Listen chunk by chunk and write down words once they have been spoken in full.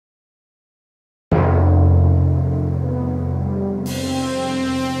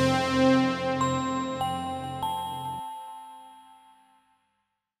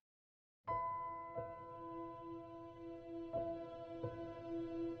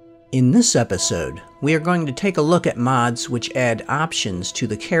In this episode, we are going to take a look at mods which add options to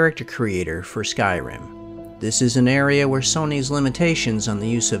the character creator for Skyrim. This is an area where Sony's limitations on the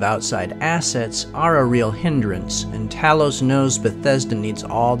use of outside assets are a real hindrance, and Talos knows Bethesda needs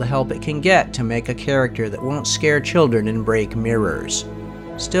all the help it can get to make a character that won't scare children and break mirrors.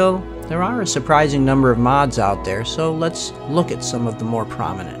 Still, there are a surprising number of mods out there, so let's look at some of the more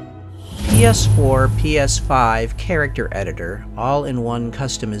prominent. PS4, PS5 Character Editor All-in-One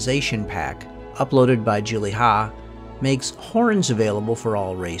Customization Pack, uploaded by Julie Ha, makes horns available for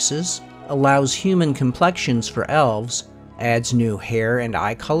all races, allows human complexions for elves, adds new hair and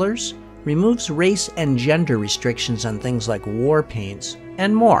eye colors, removes race and gender restrictions on things like war paints,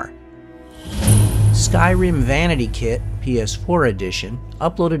 and more. Skyrim Vanity Kit PS4 Edition,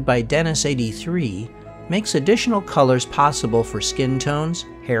 uploaded by Dennis83, makes additional colors possible for skin tones,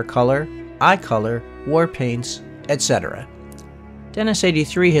 hair color, eye color, war paints, etc.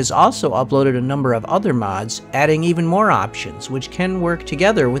 Dennis83 has also uploaded a number of other mods, adding even more options, which can work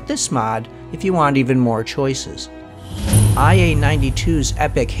together with this mod if you want even more choices. IA92's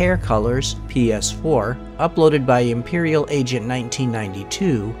Epic Hair Colors PS4, uploaded by Imperial Agent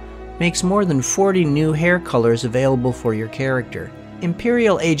 1992, makes more than 40 new hair colors available for your character.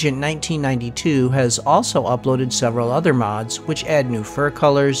 Imperial Agent 1992 has also uploaded several other mods which add new fur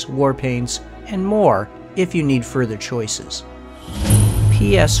colors, war paints, and more if you need further choices.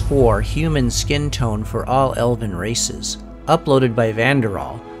 PS4 Human Skin Tone for all Elven races, uploaded by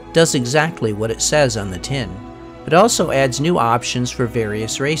Vanderall, does exactly what it says on the tin, but also adds new options for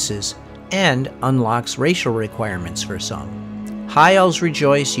various races, and unlocks racial requirements for some. High Elves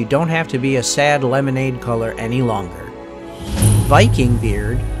rejoice, you don't have to be a sad lemonade color any longer. Viking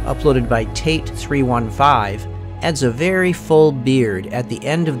Beard, uploaded by Tate315, adds a very full beard at the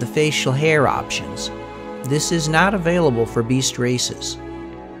end of the facial hair options. This is not available for beast races.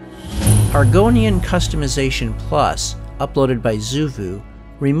 Argonian Customization Plus, uploaded by Zuvu,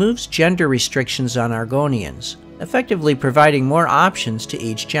 removes gender restrictions on Argonians, effectively providing more options to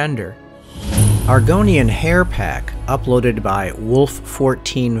each gender. Argonian Hairpack, uploaded by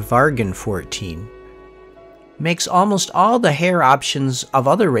Wolf14 Vargan14, makes almost all the hair options of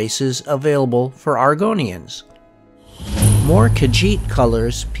other races available for Argonians. More Khajiit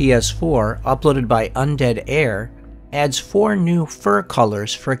Colors PS4, uploaded by Undead Air, adds 4 new fur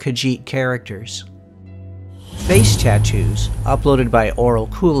colors for Khajiit characters. Face Tattoos, uploaded by Oral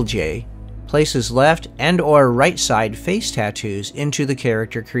Cool J, places left and or right side face tattoos into the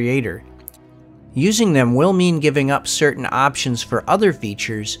character creator. Using them will mean giving up certain options for other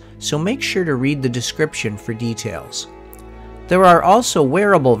features, so make sure to read the description for details. There are also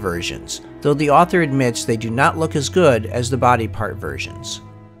wearable versions, though the author admits they do not look as good as the body part versions.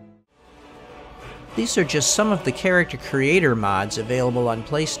 These are just some of the character creator mods available on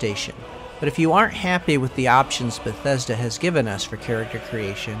PlayStation, but if you aren't happy with the options Bethesda has given us for character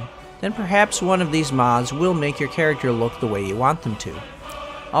creation, then perhaps one of these mods will make your character look the way you want them to.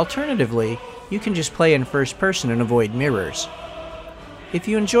 Alternatively, you can just play in first person and avoid mirrors. If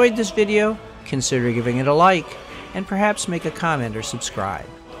you enjoyed this video, consider giving it a like, and perhaps make a comment or subscribe.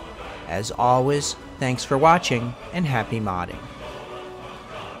 As always, thanks for watching, and happy modding.